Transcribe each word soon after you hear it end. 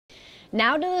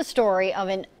Now to the story of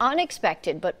an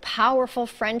unexpected but powerful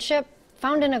friendship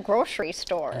found in a grocery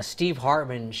store. Steve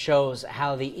Hartman shows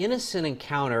how the innocent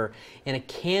encounter in a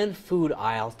canned food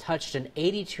aisle touched an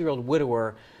 82-year-old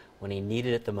widower when he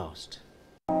needed it the most.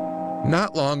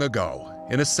 Not long ago,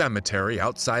 in a cemetery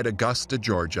outside Augusta,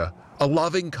 Georgia, a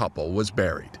loving couple was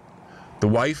buried. The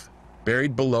wife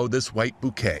buried below this white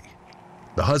bouquet.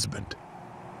 The husband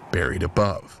buried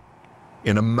above,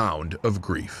 in a mound of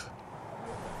grief.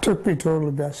 Took me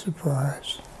totally by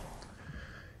surprise.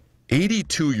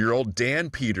 82-year-old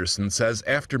Dan Peterson says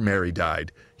after Mary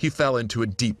died, he fell into a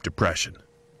deep depression.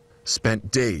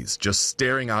 Spent days just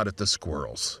staring out at the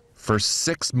squirrels. For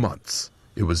 6 months,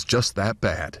 it was just that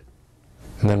bad.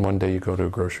 And then one day you go to a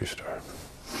grocery store.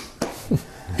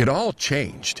 It all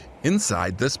changed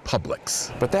inside this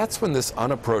Publix. But that's when this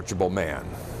unapproachable man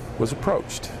was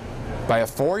approached by a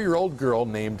 4-year-old girl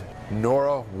named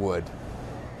Nora Wood.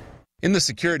 In the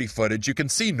security footage, you can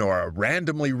see Nora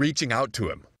randomly reaching out to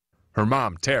him. Her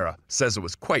mom, Tara, says it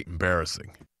was quite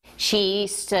embarrassing. She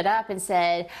stood up and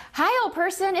said, "Hi, old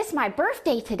person, it's my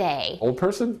birthday today." Old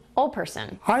person? Old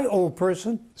person. Hi, old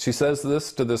person. She says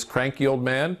this to this cranky old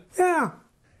man? Yeah.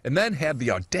 And then had the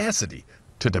audacity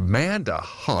to demand a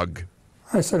hug.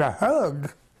 I said, a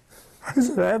hug? I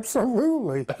said,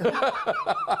 absolutely.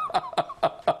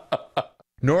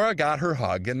 Nora got her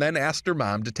hug and then asked her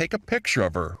mom to take a picture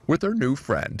of her with her new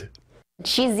friend.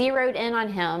 She zeroed in on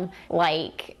him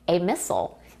like a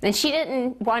missile. And she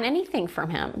didn't want anything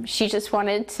from him. She just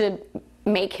wanted to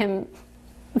make him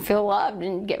feel loved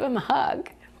and give him a hug.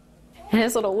 And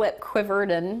his little lip quivered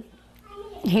and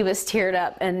he was teared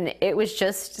up, and it was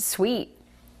just sweet.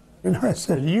 And I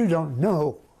said, you don't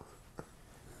know.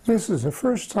 This is the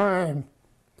first time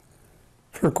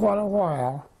for quite a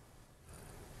while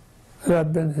that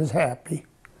I've been as happy.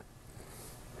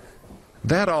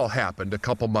 That all happened a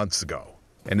couple months ago,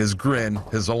 and his grin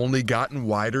has only gotten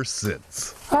wider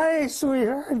since. Hi,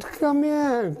 sweetheart, come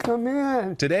in, come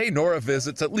in. Today, Nora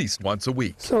visits at least once a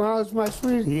week. So how's my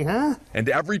sweetie, huh? And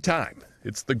every time,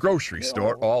 it's the grocery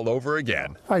store all over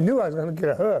again. I knew I was going to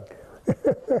get a hug.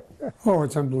 Oh,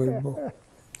 it's unbelievable.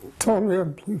 Totally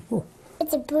unbelievable.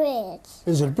 It's a bridge.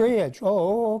 It's a bridge.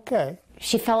 Oh, okay.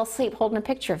 She fell asleep holding a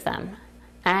picture of them.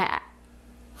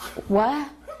 What?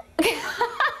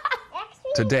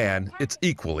 To Dan, it's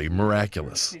equally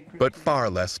miraculous, but far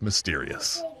less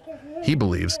mysterious. He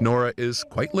believes Nora is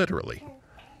quite literally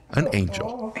an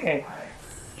angel. Okay.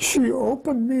 She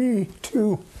opened me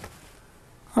to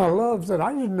a love that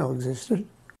I didn't know existed.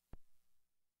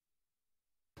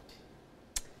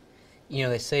 You know,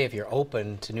 they say if you're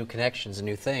open to new connections and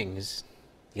new things,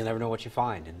 you'll never know what you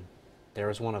find, and there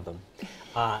is one of them.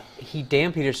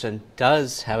 Dan Peterson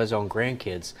does have his own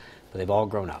grandkids, but they've all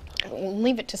grown up. We'll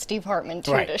leave it to Steve Hartman,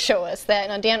 too, Right. to show us that.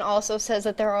 Now, Dan also says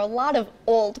that there are a lot of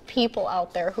old people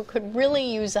out there who could really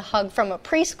use a hug from a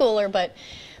preschooler, but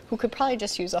who could probably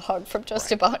just use a hug from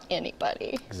just about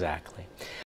anybody. Exactly.